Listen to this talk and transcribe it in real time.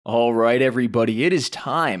All right, everybody, it is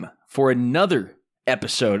time for another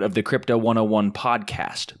episode of the Crypto 101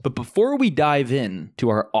 podcast. But before we dive in to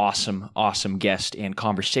our awesome guest and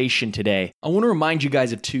conversation today, I want to remind you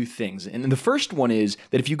guys of two things. And the first one is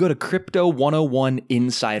that if you go to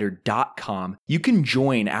crypto101insider.com, you can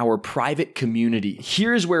join our private community.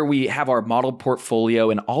 Here's where we have our model portfolio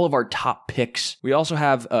and all of our top picks. We also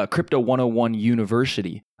have Crypto 101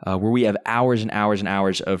 University, where we have hours and hours and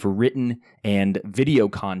hours of written and video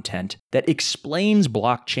content that explains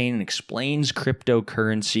blockchain and explains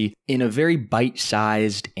cryptocurrency in a very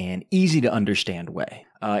bite-sized and easy-to-understand way.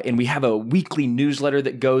 And we have a weekly newsletter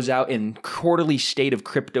that goes out and quarterly state of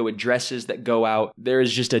crypto addresses that go out. There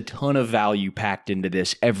is just a ton of value packed into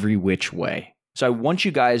this every which way. So I want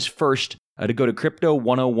you guys first to go to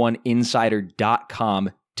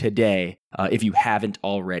crypto101insider.com today, if you haven't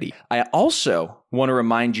already. I also want to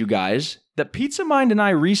remind you guys that Pizza Mind and I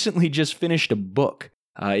recently just finished a book.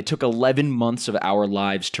 It took 11 months of our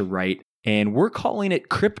lives to write, and we're calling it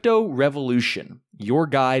Crypto Revolution, Your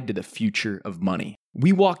Guide to the Future of Money.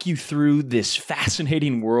 We walk you through this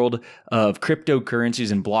fascinating world of cryptocurrencies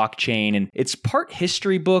and blockchain, and it's part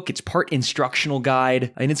history book, it's part instructional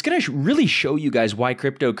guide, and it's going to really show you guys why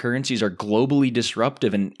cryptocurrencies are globally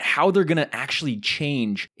disruptive and how they're going to actually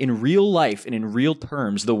change in real life and in real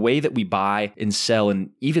terms the way that we buy and sell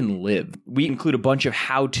and even live. We include a bunch of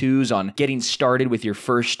how-tos on getting started with your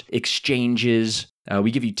first exchanges.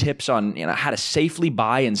 We give you tips on how to safely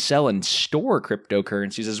buy and sell and store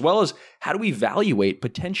cryptocurrencies, as well as how to evaluate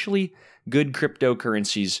potentially good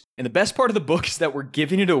cryptocurrencies. And the best part of the book is that we're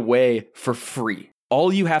giving it away for free.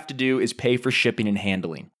 All you have to do is pay for shipping and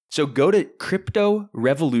handling. So go to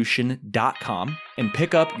cryptorevolution.com and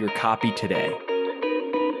pick up your copy today.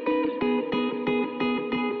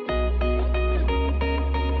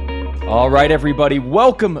 All right, everybody,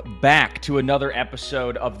 welcome back to another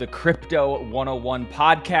episode of the Crypto 101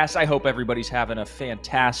 podcast. I hope everybody's having a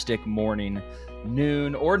fantastic morning,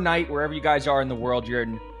 noon, or night, wherever you guys are in the world. You're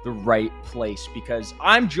in the right place, because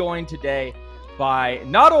I'm joined today by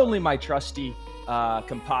not only my trusty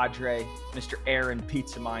compadre, Mr. Aaron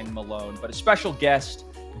Pizza Mind Malone, but a special guest,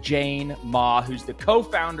 Jane Ma, who's the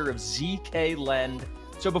co-founder of zkLend.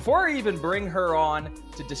 So before I even bring her on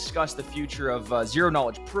to discuss the future of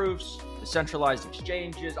zero-knowledge proofs, decentralized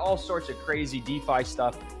exchanges, all sorts of crazy DeFi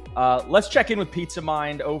stuff, let's check in with Pizza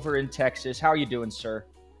Mind over in Texas. How are you doing, sir?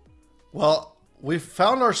 Well, we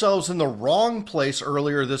found ourselves in the wrong place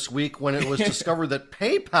earlier this week when it was discovered that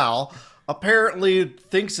PayPal apparently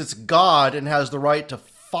thinks it's God and has the right to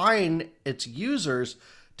fine its users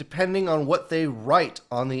depending on what they write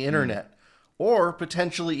on the internet or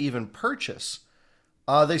potentially even purchase.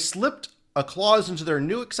 They slipped a clause into their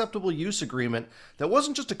new acceptable use agreement that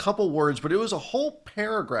wasn't just a couple words, but it was a whole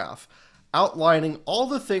paragraph outlining all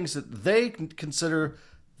the things that they consider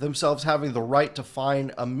themselves having the right to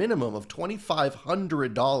fine a minimum of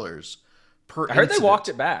 $2,500 per I heard incident. They walked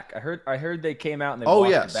it back. I heard they came out and they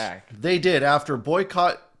walked it back. They did. After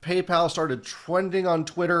boycott PayPal started trending on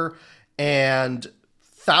Twitter, and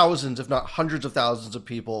thousands, if not hundreds of thousands of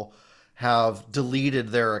people have deleted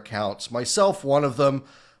their accounts, myself one of them.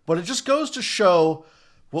 But it just goes to show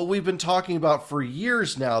what we've been talking about for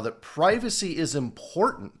years now, that privacy is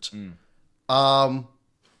important. It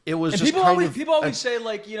was and just people always say,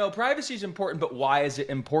 like, privacy is important, but why is it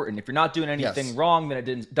important? If you're not doing anything wrong, then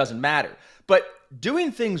it doesn't matter. But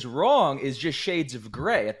doing things wrong is just shades of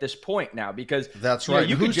gray at this point now, because that's right.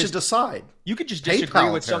 Who's to decide? You could just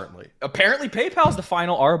disagree with apparently PayPal's the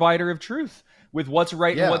final arbiter of truth with what's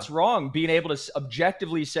right and what's wrong, being able to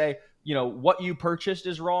objectively say, what you purchased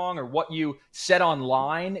is wrong or what you said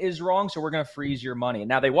online is wrong, so we're going to freeze your money. And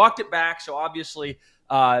now they walked it back, so obviously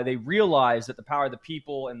they realized that the power of the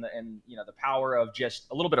people and the power of just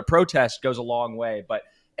a little bit of protest goes a long way. But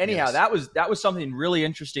anyhow, that was something really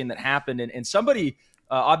interesting that happened, and somebody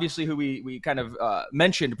obviously who we kind of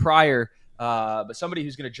mentioned prior, but somebody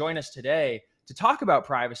who's going to join us today to talk about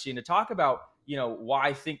privacy and to talk about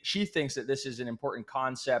why she thinks that this is an important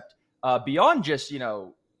concept beyond just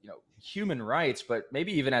human rights, but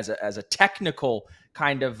maybe even as a technical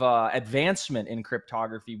kind of advancement in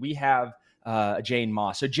cryptography. We have Jane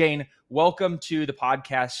Ma. So Jane, welcome to the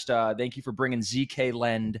podcast. Thank you for bringing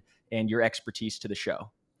zkLend and your expertise to the show.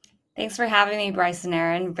 Thanks for having me, Bryce and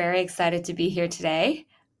Aaron. Very excited to be here today.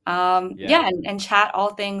 And chat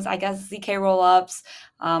all things, I guess, ZK rollups,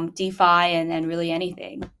 DeFi, and really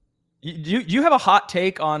anything. Do you have a hot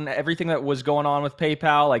take on everything that was going on with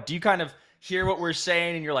PayPal? Like, do you kind of hear what we're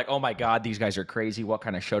saying and you're like, oh my God, these guys are crazy. What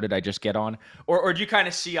kind of show did I just get on? Or do you kind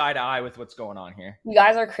of see eye to eye with what's going on here? You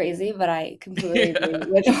guys are crazy, but I completely agree Yeah.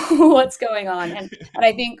 with what's going on. And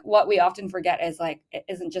I think what we often forget is like it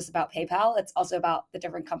isn't just about PayPal, it's also about the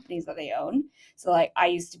different companies that they own. So like I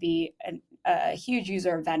used to be a huge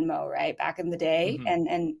user of Venmo, right, back in the day.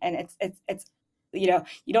 Mhm. And it's you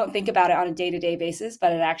don't think about it on a day-to-day basis,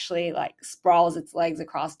 but it actually like sprawls its legs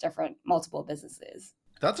across different multiple businesses.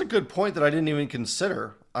 That's a good point that I didn't even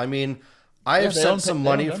consider. I mean, I Yeah, have sent some they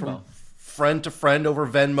own money Venmo. from friend to friend over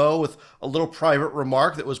Venmo with a little private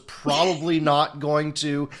remark that was probably not going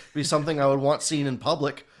to be something I would want seen in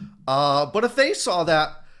public. But if they saw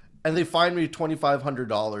that and they fined me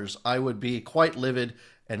 $2,500, I would be quite livid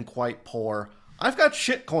and quite poor. I've got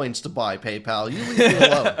shit coins to buy, PayPal. You leave me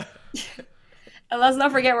alone. And let's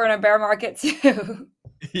not forget we're in a bear market too.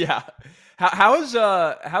 Yeah. How has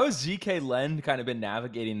zkLend kind of been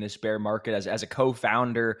navigating this bear market as a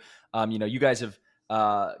co-founder? You guys have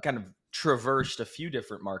kind of traversed a few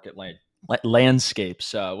different market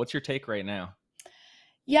landscapes. What's your take right now?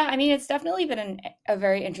 Yeah, I mean, it's definitely been a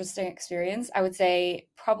very interesting experience. I would say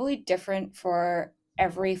probably different for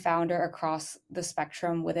every founder across the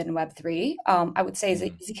spectrum within Web3. I would say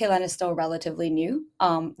Mhm. zkLend is still relatively new.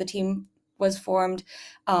 The team was formed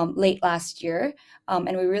late last year,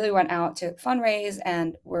 and we really went out to fundraise,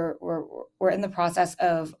 and we're in the process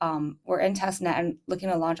of we're in testnet and looking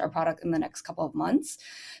to launch our product in the next couple of months.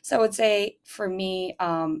 So I would say for me,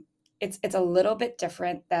 it's a little bit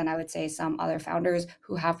different than I would say some other founders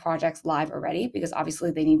who have projects live already, because obviously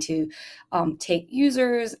they need to take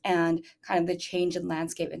users and kind of the change in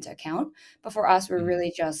landscape into account. But for us, we're Mhm.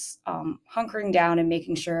 really just hunkering down and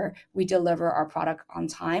making sure we deliver our product on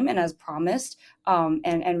time and as promised,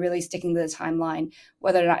 and really sticking to the timeline,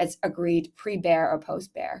 whether or not it's agreed pre-bear or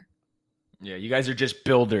post-bear. Yeah, you guys are just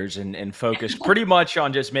builders and focused pretty much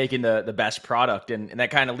on just making the best product. And that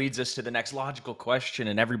kind of leads us to the next logical question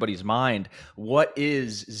in everybody's mind. What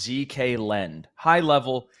is zkLend? High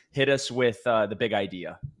level, hit us with the big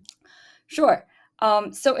idea. Sure.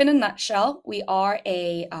 So, in a nutshell, we are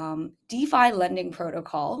a DeFi lending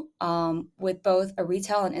protocol with both a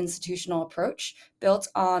retail and institutional approach built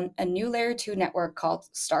on a new layer two network called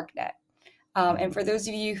Starknet. And Mhm. for those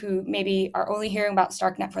of you who maybe are only hearing about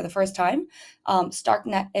Starknet for the first time,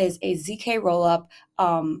 Starknet is a ZK rollup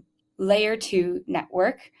layer two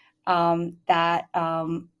network that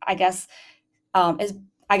I guess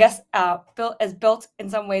is built in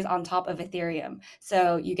some ways on top of Ethereum.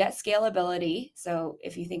 So you get scalability. So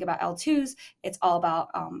if you think about L2s, it's all about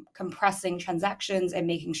compressing transactions and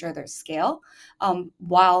making sure there's scale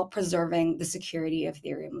while preserving the security of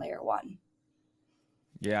Ethereum layer one.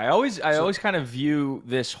 Yeah, I always So kind of view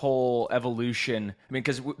this whole evolution. I mean,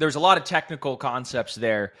 because there's a lot of technical concepts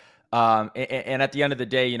there, and at the end of the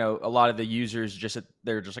day, a lot of the users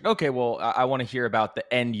they're just like, okay, well, I want to hear about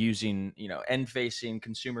the end using, end facing,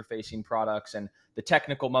 consumer facing products, and the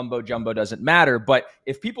technical mumbo jumbo doesn't matter. But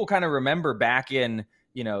if people kind of remember back in,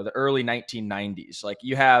 the early 1990s, like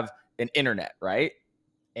you have an internet, right?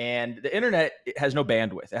 And the internet, it has no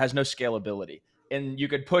bandwidth, it has no scalability, and you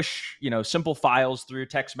could push simple files through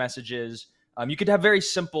text messages. You could have very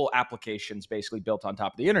simple applications basically built on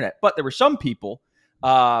top of the internet. But there were some people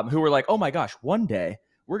who were like, oh my gosh, one day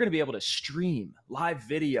we're going to be able to stream live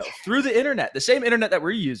video through the internet, the same internet that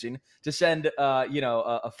we're using to send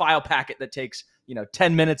a file packet that takes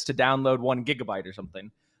 10 minutes to download 1 gigabyte or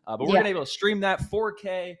something. But we're Yeah. going to be able to stream that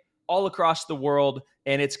 4K all across the world,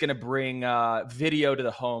 and it's going to bring video to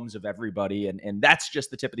the homes of everybody, and that's just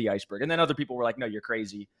the tip of the iceberg. And then other people were like, no, you're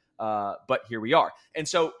crazy, but here we are. And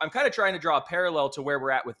so I'm kind of trying to draw a parallel to where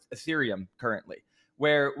we're at with Ethereum currently,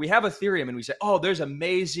 where we have Ethereum and we say, oh, there's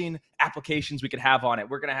amazing applications we could have on it.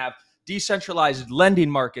 We're going to have decentralized lending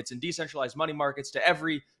markets and decentralized money markets to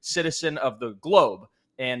every citizen of the globe,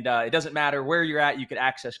 and it doesn't matter where you're at, you could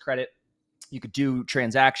access credit, you could do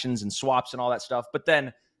transactions and swaps and all that stuff. But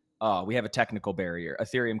then we have a technical barrier.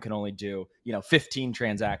 Ethereum can only do 15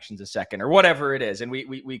 transactions a second or whatever it is, and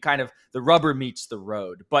we kind of, the rubber meets the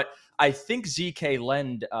road. But I think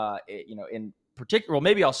zkLend, in particular, well,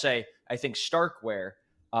 maybe I'll say I think Starkware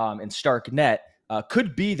and Starknet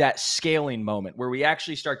could be that scaling moment where we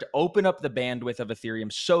actually start to open up the bandwidth of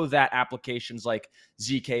Ethereum so that applications like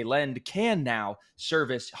zkLend can now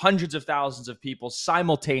service hundreds of thousands of people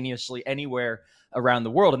simultaneously anywhere around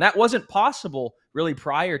the world. And that wasn't possible really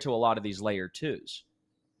prior to a lot of these layer twos.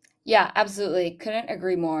 Yeah, absolutely. Couldn't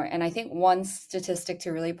agree more. And I think one statistic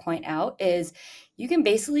to really point out is you can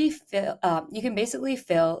basically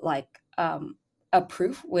fill like a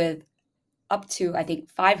proof with up to, I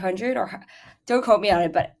think, 500, or don't quote me on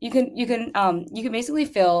it, but you can basically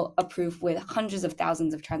fill a proof with hundreds of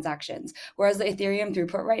thousands of transactions, whereas the Ethereum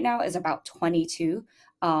throughput right now is about 22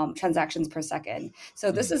 transactions per second.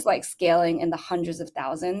 So this is like scaling in the hundreds of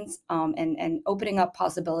thousands, and opening up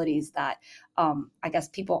possibilities that I guess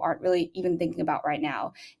people aren't really even thinking about right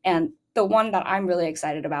now. And the one that I'm really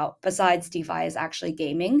excited about, besides DeFi, is actually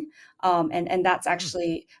gaming, and that's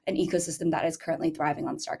actually an ecosystem that is currently thriving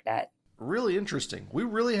on Starknet. Really interesting. We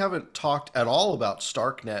really haven't talked at all about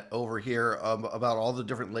Starknet over here, about all the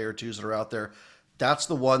different layer twos that are out there. That's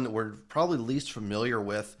the one that we're probably least familiar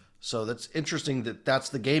with. So that's interesting that that's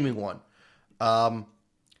the gaming one. Um,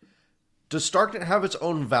 does Starknet have its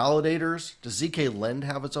own validators? Does zkLend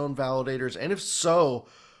have its own validators? And if so,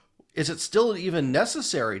 is it still even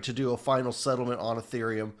necessary to do a final settlement on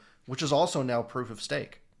Ethereum, which is also now proof of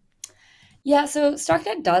stake? Yeah, so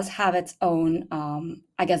Starknet does have its own,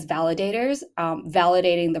 I guess, validators,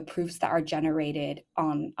 validating the proofs that are generated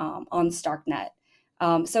on Starknet.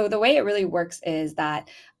 So the way it really works is that,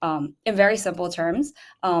 in very simple terms,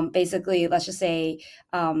 basically, let's just say,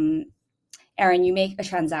 um, Aaron, you make a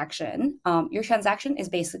transaction. Your transaction is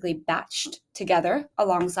basically batched together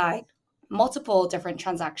alongside multiple different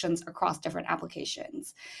transactions across different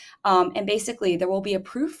applications. And basically, there will be a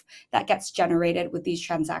proof that gets generated with these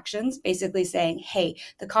transactions, basically saying, hey,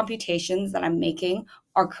 the computations that I'm making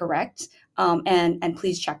are correct, and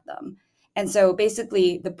please check them. And so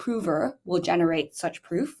basically, the prover will generate such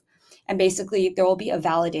proof. And basically, there will be a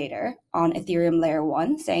validator on Ethereum layer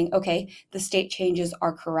one saying, okay, the state changes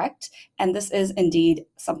are correct. And this is indeed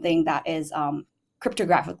something that is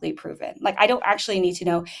cryptographically proven. Like, I don't actually need to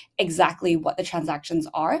know exactly what the transactions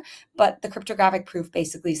are, but the cryptographic proof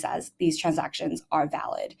basically says these transactions are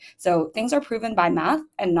valid. So things are proven by math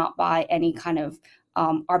and not by any kind of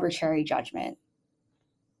arbitrary judgment.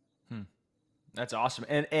 Hmm. That's awesome.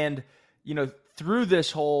 And through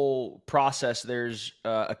this whole process, there's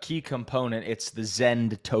a key component. It's the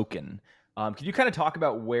Zend token. Can you kind of talk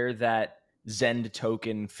about where that Zend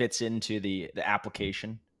token fits into the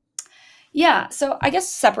application? Yeah, so I guess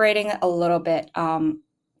separating it a little bit,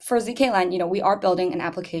 for zkLend, we are building an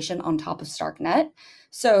application on top of Starknet.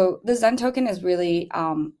 So the Zen token is really,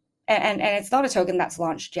 and it's not a token that's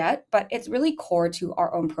launched yet, but it's really core to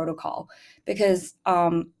our own protocol, because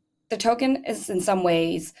the token is in some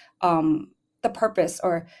ways the purpose,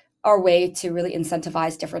 or our way to really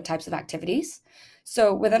incentivize different types of activities.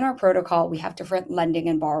 So within our protocol, we have different lending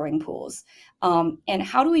and borrowing pools. And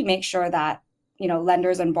how do we make sure that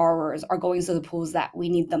lenders and borrowers are going to the pools that we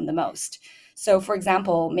need them the most? So, for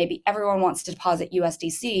example, maybe everyone wants to deposit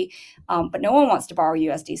USDC, but no one wants to borrow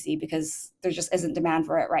USDC because there just isn't demand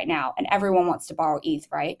for it right now, and everyone wants to borrow ETH,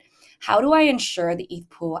 right? How do I ensure the ETH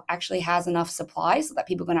pool actually has enough supply so that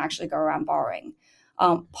people can actually go around borrowing?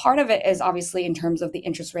 Part of it is obviously in terms of the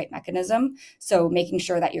interest rate mechanism. So making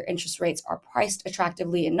sure that your interest rates are priced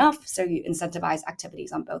attractively enough so you incentivize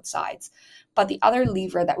activities on both sides. But the other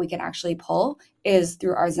lever that we can actually pull is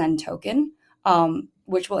through our Zen token,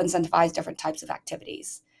 which will incentivize different types of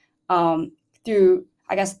activities. Through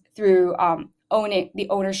owning the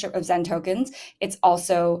ownership of Zen tokens, it's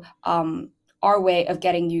also our way of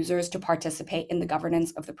getting users to participate in the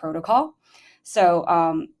governance of the protocol. So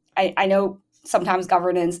I know sometimes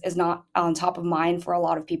governance is not on top of mind for a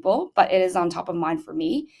lot of people, but it is on top of mind for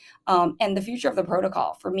me. And the future of the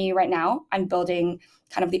protocol, for me right now, I'm building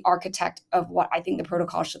kind of the architect of what I think the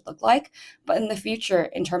protocol should look like. But in the future,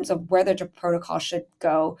 in terms of where the protocol should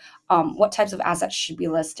go, what types of assets should be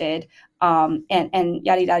listed, and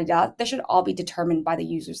yada, yada, yada, this should all be determined by the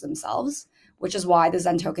users themselves, which is why the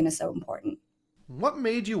Zen token is so important. What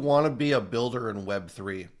made you want to be a builder in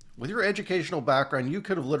Web3? With your educational background, you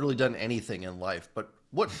could have literally done anything in life, but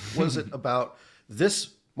what was it about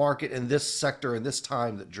this market and this sector and this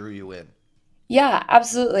time that drew you in? Yeah,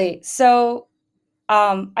 absolutely. So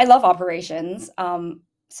I love operations.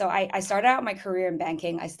 So I started out my career in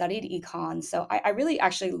banking. I studied econ. So I really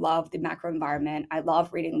actually love the macro environment. I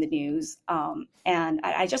love reading the news. And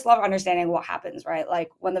I just love understanding what happens, right?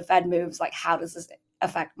 Like when the Fed moves, like how does this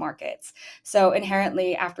affect markets? So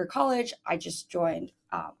inherently after college, I joined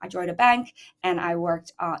a bank and I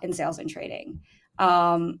worked in sales and trading.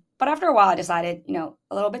 But after a while, I decided,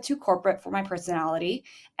 a little bit too corporate for my personality,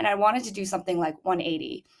 and I wanted to do something like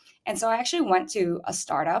 180. And so I actually went to a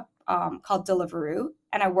startup called Deliveroo,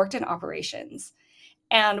 and I worked in operations.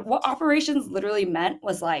 And what operations literally meant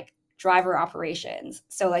was like driver operations.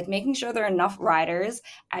 So like making sure there are enough riders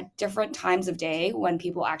at different times of day when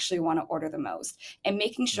people actually want to order the most, and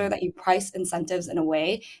making sure that you price incentives in a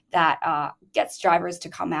way that gets drivers to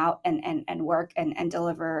come out and work and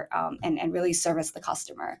deliver and really service the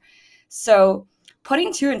customer. So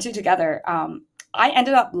putting two and two together, I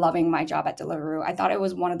ended up loving my job at Deliveroo. I thought it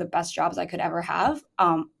was one of the best jobs I could ever have.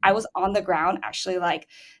 I was on the ground actually like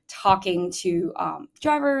talking to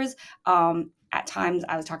drivers. At times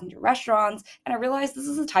I was talking to restaurants, and I realized this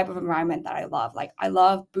is the type of environment that I love. Like I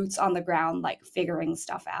love boots on the ground, like figuring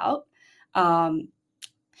stuff out. Um,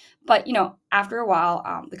 but after a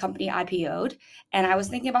while, the company IPO'd, and I was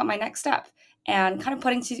thinking about my next step. And kind of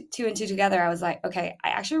putting two and two together, I was like, okay, I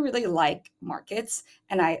actually really like markets,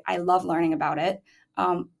 and I love learning about it.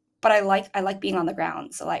 But I like being on the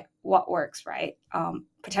ground. So like, what works, right?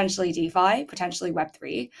 Potentially DeFi, potentially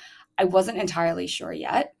Web3. I wasn't entirely sure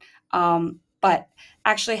yet, but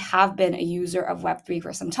actually have been a user of Web3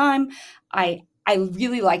 for some time. I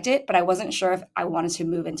really liked it, but I wasn't sure if I wanted to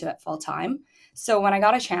move into it full time. So when I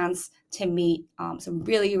got a chance to meet some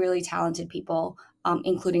really, really talented people,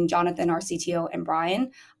 including Jonathan, our CTO, and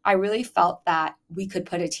Brian, I really felt that we could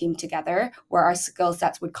put a team together where our skill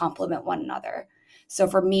sets would complement one another. So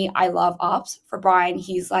for me, I love ops. For Brian,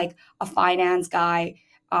 he's like a finance guy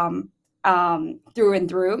through and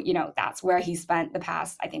through. That's where he spent the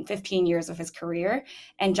past, I think, 15 years of his career.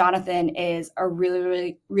 And Jonathan is a really,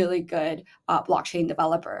 really, really good blockchain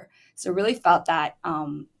developer. So really felt that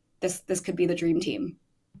this could be the dream team.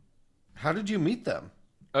 How did you meet them?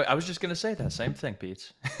 I was just going to say that same thing,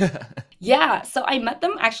 Pete. Yeah, so I met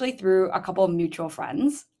them actually through a couple of mutual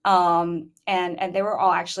friends, and they were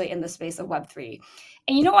all actually in the space of Web3.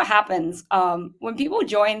 And you know what happens when people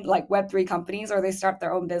join like Web3 companies or they start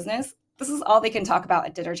their own business? This is all they can talk about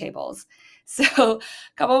at dinner tables. So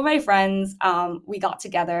a couple of my friends, we got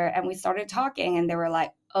together and we started talking, and they were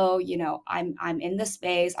like, "Oh, I'm in this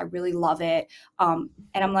space. I really love it." And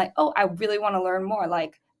I'm like, "Oh, I really want to learn more."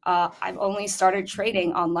 Like, I've only started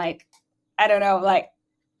trading on like, I don't know, like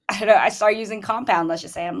I don't know, I started using Compound, let's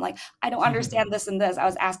just say. I'm like, I don't understand this and this. I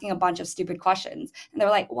was asking a bunch of stupid questions. And they're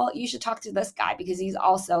like, well, you should talk to this guy because he's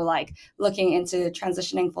also like looking into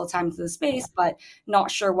transitioning full time to the space, but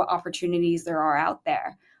not sure what opportunities there are out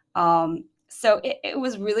there. So it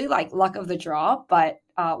was really like luck of the draw, but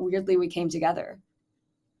weirdly we came together.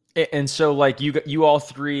 And so, like, you all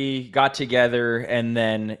three got together, and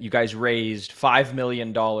then you guys raised $5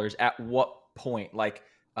 million. At what point? Like,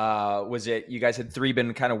 was it you guys had three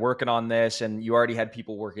been kind of working on this, and you already had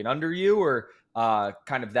people working under you, or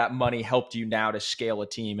kind of that money helped you now to scale a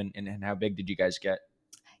team, and how big did you guys get?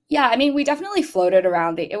 Yeah, I mean, we definitely floated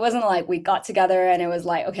around it. It wasn't like we got together and it was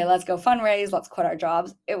like, okay, let's go fundraise, let's quit our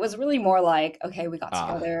jobs. It was really more like, okay, we got Ah.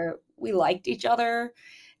 together, we liked each other,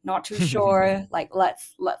 not too sure, like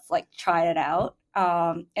let's like try it out.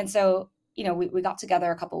 And so, we got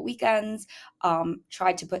together a couple weekends,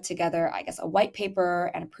 tried to put together, I guess, a white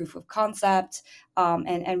paper and a proof of concept,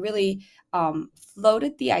 and really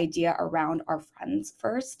floated the idea around our friends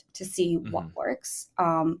first to see what Mhm. works.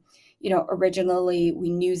 Originally we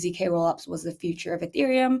knew ZK rollups was the future of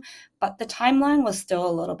Ethereum, but the timeline was still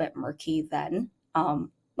a little bit murky then.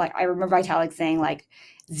 Like I remember Vitalik saying like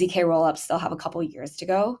ZK rollups still have a couple years to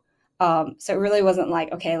go. So it really wasn't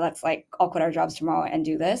like, okay, let's like all quit our jobs tomorrow and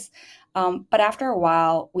do this. But after a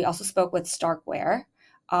while, we also spoke with Starkware.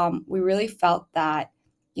 We really felt that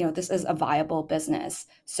this is a viable business.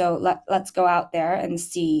 So let's go out there and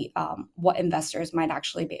see what investors might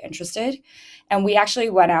actually be interested. And we actually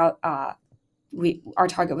went out. Our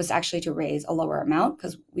target was actually to raise a lower amount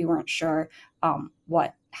because we weren't sure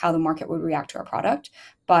how the market would react to our product.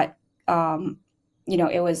 But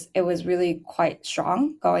it was really quite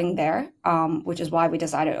strong going there, which is why we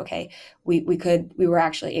decided, okay, we were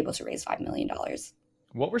actually able to raise $5 million.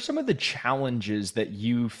 What were some of the challenges that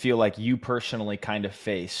you feel like you personally kind of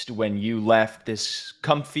faced when you left this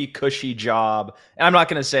comfy, cushy job? And I'm not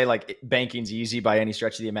going to say like banking's easy by any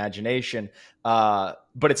stretch of the imagination, but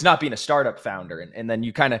it's not being a startup founder. And then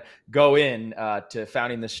you kind of go in to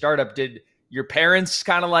founding this startup. Did your parents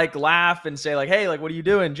kind of like laugh and say like, hey, like, what are you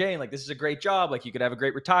doing, Jane? Like, this is a great job. Like, you could have a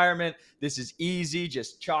great retirement. This is easy.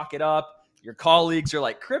 Just chalk it up. Your colleagues are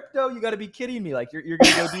like, crypto, you got to be kidding me. Like, you're going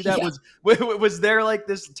to go do that. Yeah. Was there like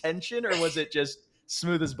this tension, or was it just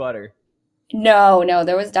smooth as butter? No,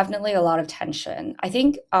 there was definitely a lot of tension. I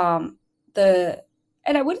think the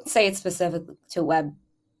and I wouldn't say it's specific to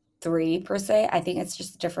Web3 per se. I think it's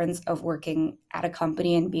just the difference of working at a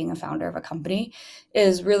company and being a founder of a company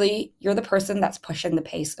is really you're the person that's pushing the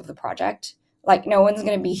pace of the project. Like no one's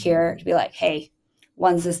going to be here to be like, "Hey,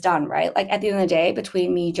 when's this done, right? Like at the end of the day,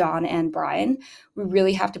 between me, John, and Brian, we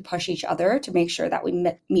really have to push each other to make sure that we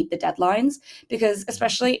meet the deadlines, because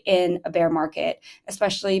especially in a bear market,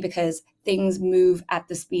 especially because things move at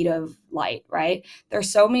the speed of light, right?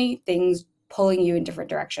 There's so many things pulling you in different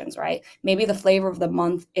directions, right? Maybe the flavor of the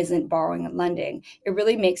month isn't borrowing and lending. It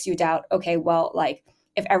really makes you doubt, okay, well, like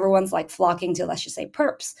if everyone's like flocking to, let's just say,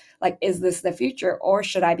 perps, like, is this the future, or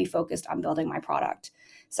should I be focused on building my product?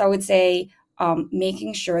 So I would say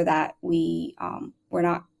making sure that we're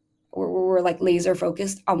like laser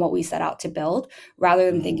focused on what we set out to build,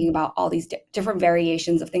 rather than thinking about all these different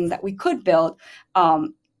variations of things that we could build,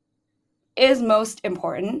 is most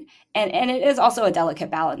important. And it is also a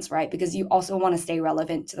delicate balance, right? Because you also want to stay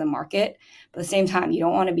relevant to the market, but at the same time, you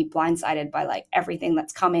don't want to be blindsided by like everything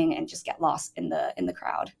that's coming and just get lost in the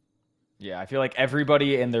crowd. Yeah, I feel like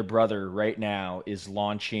everybody and their brother right now is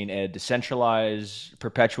launching a decentralized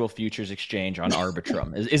perpetual futures exchange on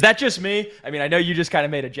Arbitrum. Is that just me? I mean, I know you just kind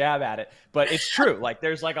of made a jab at it, but it's true. Like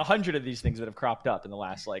there's like 100 of these things that have cropped up in the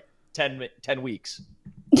last like 10 weeks.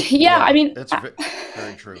 Yeah, I mean, that's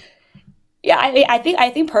very true. Yeah, I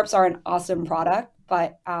think perps are an awesome product,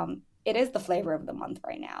 but it is the flavor of the month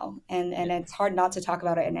right now, and it's hard not to talk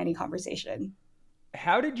about it in any conversation.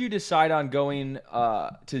 How did you decide on going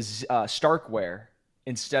to Starkware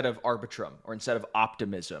instead of Arbitrum, or instead of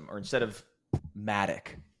Optimism, or instead of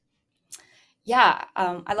Matic? Yeah,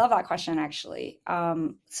 I love that question actually.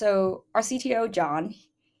 So our CTO John,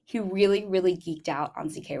 he really really geeked out on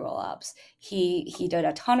zk rollups. He did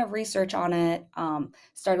a ton of research on it.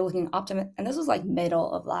 Started looking and this was like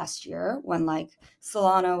middle of last year, when like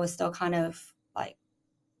Solana was still kind of like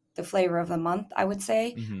the flavor of the month, I would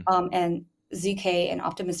say. And zk and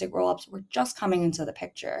optimistic rollups were just coming into the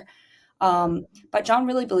picture. But John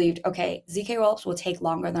really believed, okay, zk rollups will take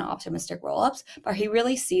longer than optimistic rollups, but he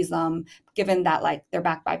really sees them, given that like they're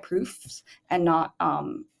backed by proofs and not,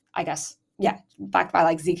 I guess, backed by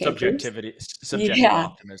like zk Subjective yeah.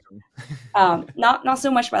 optimism. Not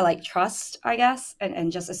so much by like trust, I guess,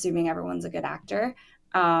 and just assuming everyone's a good actor.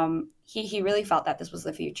 He really felt that this was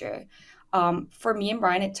the future. For me and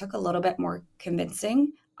Brian, it took a little bit more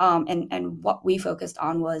convincing. And what we focused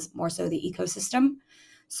on was more so the ecosystem.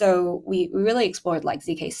 So we really explored like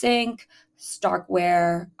zk Sync,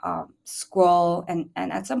 Starkware, Scroll, and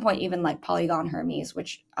at some point even like Polygon Hermes,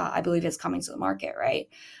 which I believe is coming to the market, right?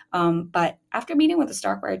 But after meeting with the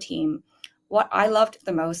Starkware team, what I loved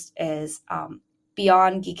the most is,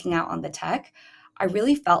 beyond geeking out on the tech, I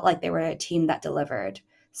really felt like they were a team that delivered.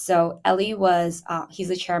 So Ellie he's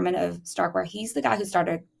the chairman of Starkware. He's the guy who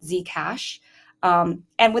started Zcash.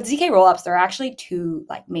 And with zk rollups, there are actually two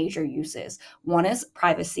like major uses. One is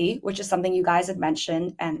privacy, which is something you guys had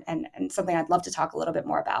mentioned, and something I'd love to talk a little bit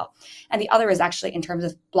more about. And the other is actually in terms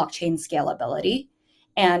of blockchain scalability.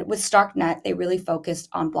 And with StarkNet, they really focused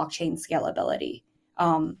on blockchain scalability.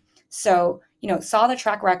 So, saw the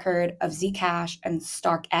track record of Zcash and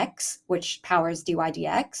StarkX, which powers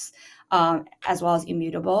DYDX, as well as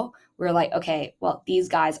Immutable. We're like, okay, well, these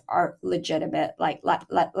guys are legitimate. Like,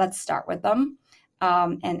 let's start with them.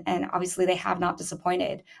 And obviously, they have not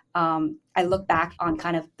disappointed. I look back on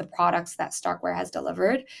kind of the products that Starkware has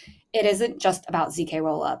delivered. It isn't just about zk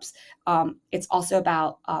rollups. It's also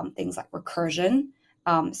about things like recursion.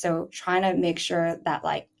 So trying to make sure that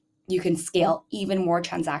like you can scale even more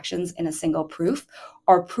transactions in a single proof,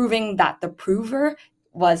 or proving that the prover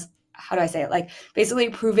was, how do I say it? Like basically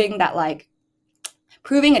proving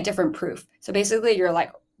a different proof. So basically you're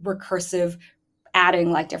like recursive,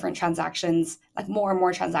 adding like different transactions, like more and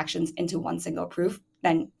more transactions into one single proof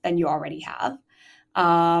than you already have.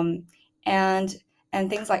 And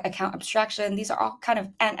things like account abstraction, these are all kind of,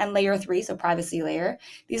 and layer 3, so privacy layer,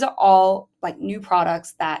 these are all like new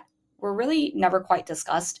products that were really never quite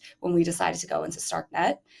discussed when we decided to go into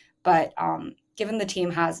StarkNet. But given the team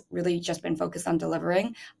has really just been focused on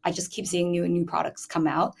delivering, I just keep seeing new products come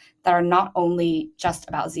out that are not only just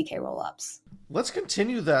about zk rollups. Let's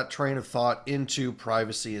continue that train of thought into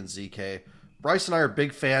privacy and zk. Bryce and I are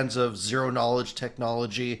big fans of zero knowledge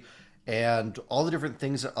technology and all the different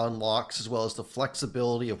things it unlocks, as well as the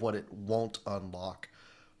flexibility of what it won't unlock.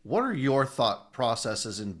 What are your thought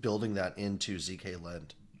processes in building that into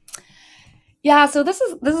zkLend? Yeah, so this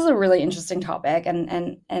is a really interesting topic,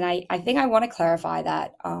 and I think I want to clarify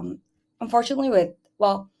that, unfortunately,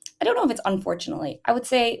 I don't know if it's unfortunately. I would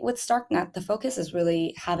say with StarkNet, the focus is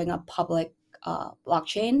really having a public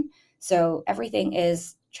blockchain, so everything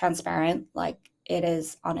is transparent, like it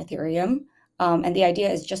is on Ethereum. And the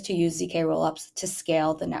idea is just to use zk rollups to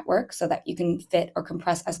scale the network so that you can fit or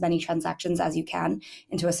compress as many transactions as you can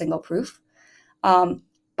into a single proof.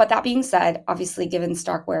 But But that being said, obviously, given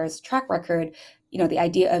Starkware's track record, the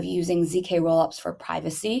idea of using ZK rollups for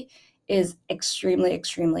privacy is extremely,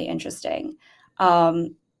 extremely interesting.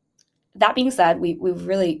 That being said, we've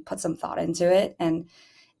really put some thought into it, and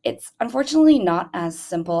it's unfortunately not as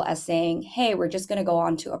simple as saying, hey, we're just going to go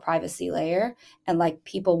onto a privacy layer and like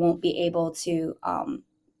people won't be able to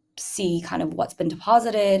see kind of what's been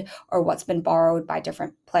deposited or what's been borrowed by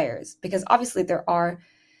different players. Because obviously there are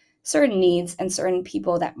certain needs and certain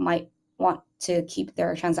people that might want to keep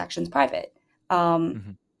their transactions private.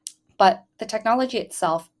 Mm-hmm. But the technology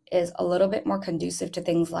itself is a little bit more conducive to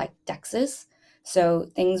things like DEXs. So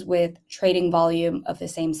things with trading volume of the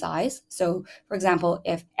same size. So for example,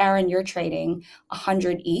 if Aaron, you're trading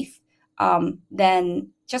 100 ETH, then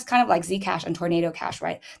just kind of like Zcash and Tornado Cash,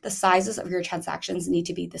 right? The sizes of your transactions need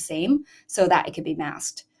to be the same so that it can be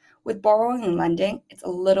masked. With borrowing and lending, it's a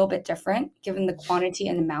little bit different given the quantity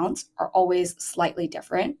and amounts are always slightly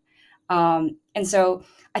different. And so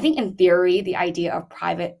I think in theory, the idea of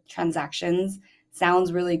private transactions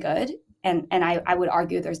sounds really good. And I would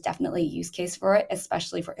argue there's definitely a use case for it,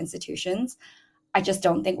 especially for institutions. I just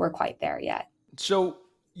don't think we're quite there yet. So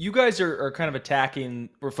you guys are kind of attacking,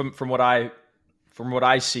 or from what I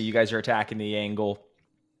see, you guys are attacking the angle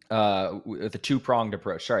with a two-pronged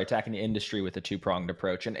approach. Sorry, attacking the industry with a two-pronged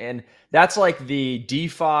approach, and that's like the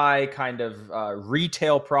DeFi kind of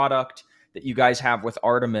retail product that you guys have with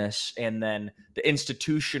Artemis, and then the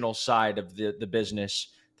institutional side of the business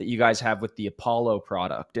that you guys have with the Apollo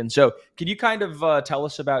product. And so, could you kind of tell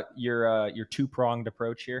us about your two-pronged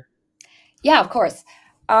approach here? Yeah, of course.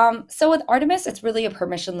 So with Artemis, it's really a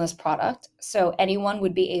permissionless product. So anyone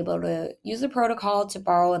would be able to use the protocol to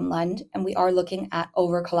borrow and lend. And we are looking at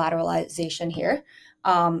over collateralization here,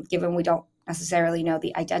 given we don't necessarily know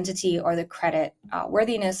the identity or the credit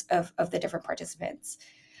worthiness of the different participants.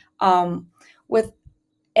 And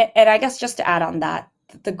I guess just to add on that,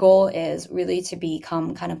 the goal is really to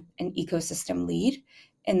become kind of an ecosystem lead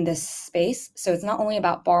in this space. So it's not only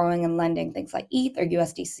about borrowing and lending things like ETH or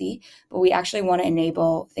USDC, but we actually want to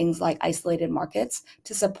enable things like isolated markets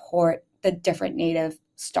to support the different native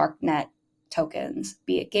Starknet tokens,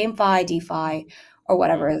 be it GameFi, DeFi, or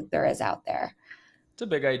whatever there is out there. It's a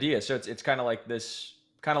big idea. So it's kind of like this,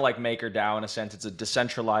 kind of like MakerDAO in a sense. It's a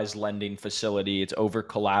decentralized lending facility. It's over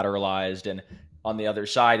collateralized, and on the other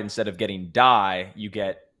side, instead of getting DAI, you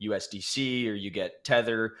get USDC or you get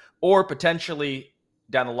Tether, or potentially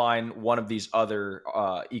down the line one of these other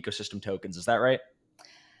ecosystem tokens. Is that right?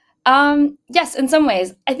 Yes, in some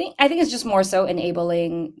ways. I think it's just more so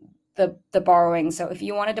enabling the borrowing. So if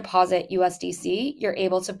you want to deposit USDC, you're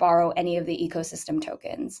able to borrow any of the ecosystem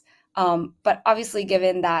tokens. But obviously,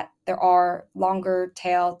 given that there are longer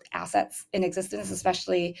tailed assets in existence,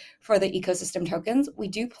 especially for the ecosystem tokens, we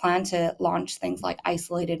do plan to launch things like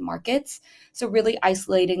isolated markets. So really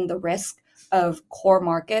isolating the risk of core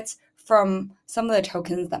markets from some of the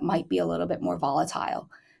tokens that might be a little bit more volatile.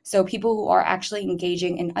 So people who are actually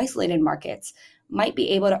engaging in isolated markets might be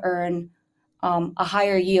able to earn a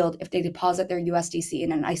higher yield if they deposit their USDC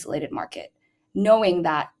in an isolated market, knowing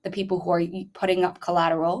that the people who are putting up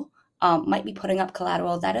collateral might be putting up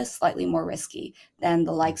collateral that is slightly more risky than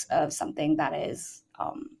the likes of something that is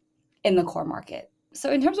in the core market.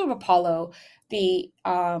 So in terms of Apollo, the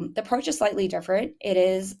approach is slightly different. It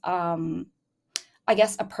is, I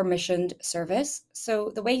guess, a permissioned service.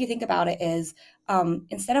 So the way you think about it is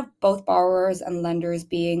instead of both borrowers and lenders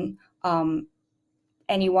being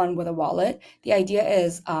anyone with a wallet, the idea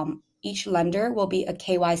is each lender will be a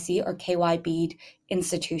KYC or KYB'd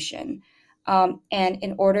institution. And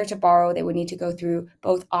in order to borrow, they would need to go through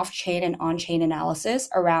both off-chain and on-chain analysis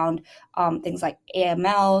around things like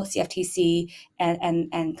AML, CFTC,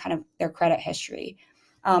 and kind of their credit history.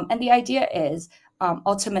 And the idea is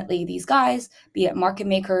ultimately these guys, be it market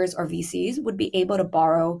makers or VCs, would be able to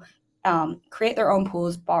borrow, create their own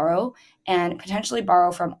pools, borrow, and potentially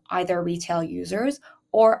borrow from either retail users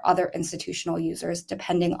or other institutional users,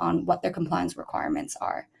 depending on what their compliance requirements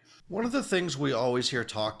are. One of the things we always hear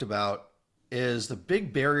talked about is the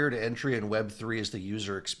big barrier to entry in Web3 is the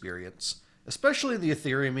user experience, especially the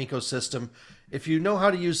Ethereum ecosystem. If you know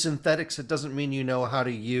how to use synthetics, it doesn't mean you know how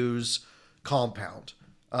to use Compound.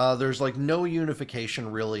 There's like no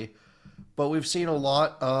unification really, but we've seen a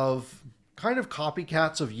lot of kind of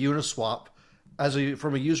copycats of Uniswap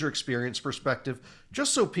from a user experience perspective,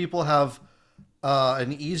 just so people have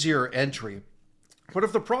an easier entry. But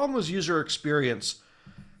if the problem was user experience,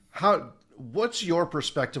 what's your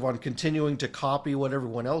perspective on continuing to copy what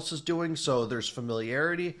everyone else is doing so there's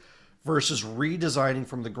familiarity versus redesigning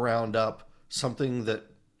from the ground up something that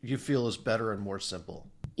you feel is better and more simple?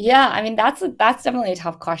 Yeah, I mean that's definitely a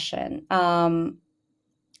tough question. I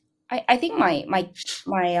think my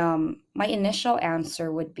initial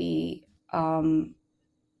answer would be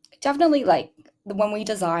definitely like when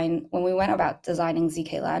we went about designing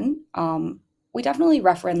zkLend, we definitely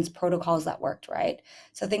referenced protocols that worked, right?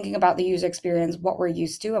 So thinking about the user experience, what we're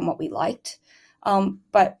used to and what we liked.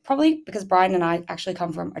 But probably because Brian and I actually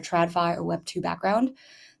come from a TradFi or Web2 background,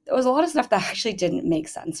 there was a lot of stuff that actually didn't make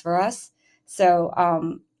sense for us. So,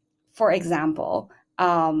 for example,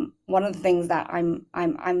 one of the things that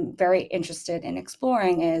I'm very interested in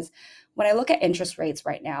exploring is when I look at interest rates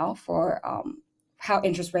right now for how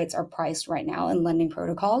interest rates are priced right now in lending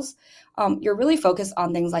protocols, you're really focused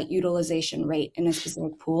on things like utilization rate in a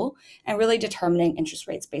specific pool and really determining interest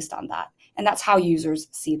rates based on that. And that's how users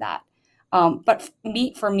see that. But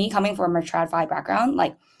for me, coming from a TradFi background,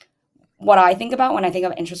 like what I think about when I think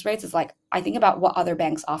of interest rates is like I think about what other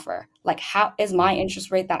banks offer. Like how is my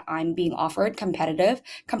interest rate that I'm being offered competitive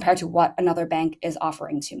compared to what another bank is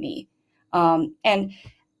offering to me? And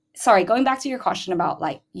sorry, going back to your question about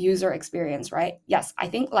like user experience, right? Yes, I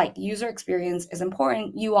think like user experience is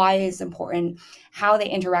important, UI is important, how they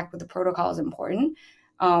interact with the protocol is important.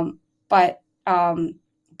 But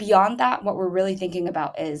beyond that, what we're really thinking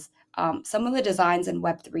about is some of the designs in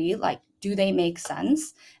Web3, like do they make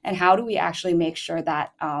sense? And how do we actually make sure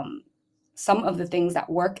that some of the things that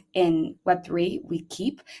work in Web3 we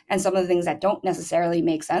keep, and some of the things that don't necessarily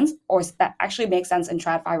make sense or that actually make sense in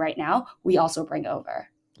TradFi right now, we also bring over.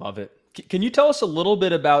 Love it. Can you tell us a little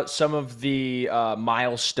bit about some of the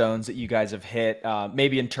milestones that you guys have hit,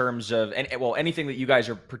 maybe in terms of, anything that you guys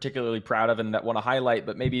are particularly proud of and that want to highlight,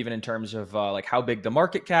 but maybe even in terms of like how big the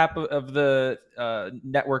market cap of the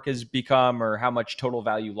network has become or how much total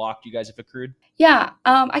value locked you guys have accrued? Yeah,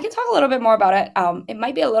 I can talk a little bit more about it. It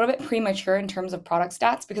might be a little bit premature in terms of product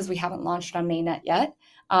stats because we haven't launched on mainnet yet.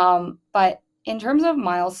 But in terms of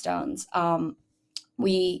milestones,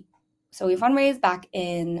 we we fundraised back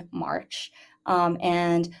in March,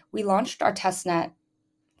 and we launched our testnet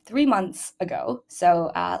 3 months ago,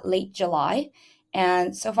 so late July.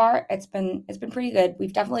 And so far, it's been pretty good.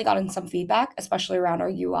 We've definitely gotten some feedback, especially around our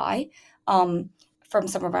UI, um, from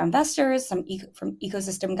some of our investors, from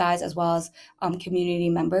ecosystem guys, as well as community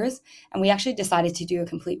members. And we actually decided to do a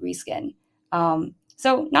complete reskin.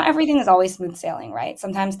 So not everything is always smooth sailing, right?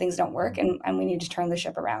 Sometimes things don't work, and we need to turn the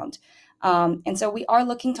ship around. And so we are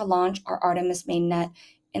looking to launch our Artemis mainnet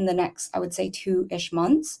in the next, I would say, 2-ish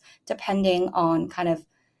months, depending on kind of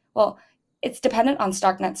well, it's dependent on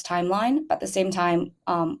StarkNet's timeline, but at the same time,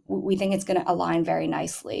 we think it's going to align very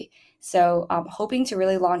nicely. So, hoping to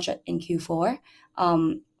really launch it in Q4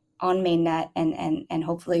 um, on mainnet and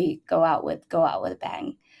hopefully go out with a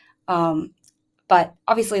bang. Um, but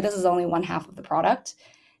obviously, this is only one half of the product.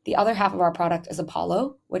 The other half of our product is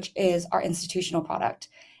Apollo, which is our institutional product.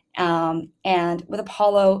 And with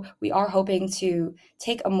Apollo, we are hoping to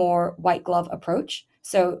take a more white glove approach.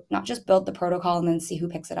 So, not just build the protocol and then see who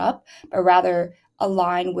picks it up, but rather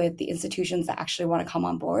align with the institutions that actually want to come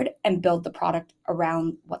on board and build the product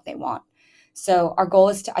around what they want. So, our goal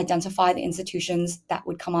is to identify the institutions that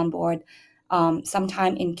would come on board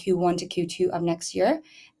sometime in Q1 to Q2 of next year,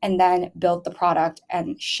 and then build the product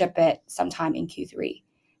and ship it sometime in Q3.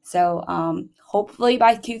 So hopefully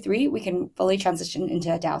by Q3, we can fully transition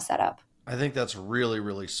into a DAO setup. I think that's really,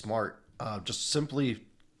 really smart. Just simply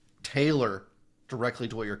tailor directly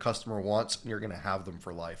to what your customer wants, and you're going to have them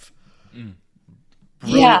for life. Yeah.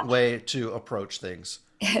 Brilliant way to approach things.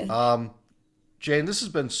 Um, Jane, this has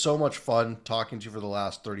been so much fun talking to you for the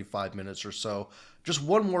last 35 minutes or so. Just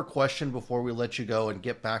one more question before we let you go and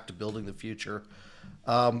get back to building the future.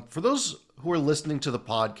 For those who are listening to the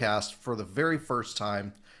podcast for the very first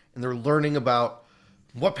time and they're learning about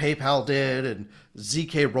what PayPal did and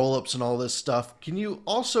ZK rollups and all this stuff, can you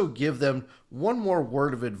also give them one more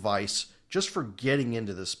word of advice just for getting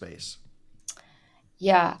into this space?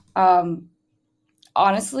 Yeah.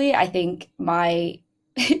 Honestly, I think my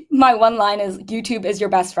my one line is YouTube is your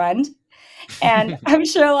best friend. And I'm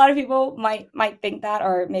sure a lot of people might think that,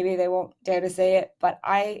 or maybe they won't dare to say it, but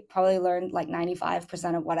I probably learned like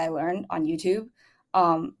 95% of what I learned on YouTube,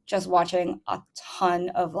 just watching a ton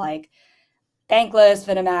of like Bankless,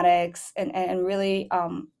 Finematics, and really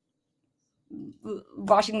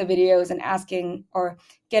watching the videos and asking or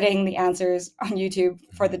getting the answers on YouTube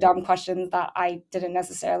for the dumb questions that I didn't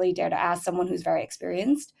necessarily dare to ask someone who's very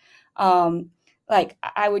experienced. Like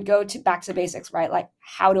I would go to back to basics, right? Like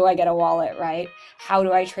how do I get a wallet, right? How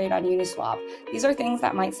do I trade on Uniswap? These are things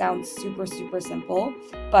that might sound super, super simple,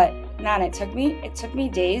 but man, it took me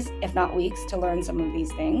days, if not weeks, to learn some of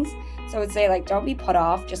these things. So I would say like don't be put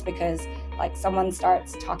off just because like someone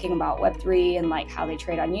starts talking about Web3 and like how they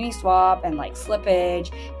trade on Uniswap and like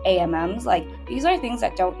slippage, AMMs, like these are things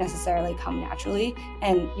that don't necessarily come naturally,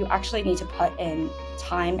 and you actually need to put in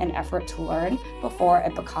time and effort to learn before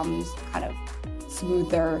it becomes kind of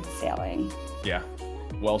smoother sailing. Yeah,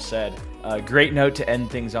 well said. Great note to end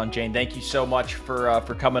things on, Jane. Thank you so much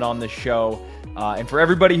for coming on the show. And for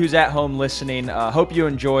everybody who's at home listening, hope you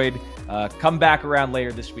enjoyed. Come back around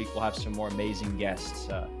later this week. We'll have some more amazing guests.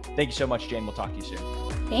 Thank you so much, Jane. We'll talk to you soon.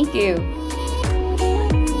 Thank you.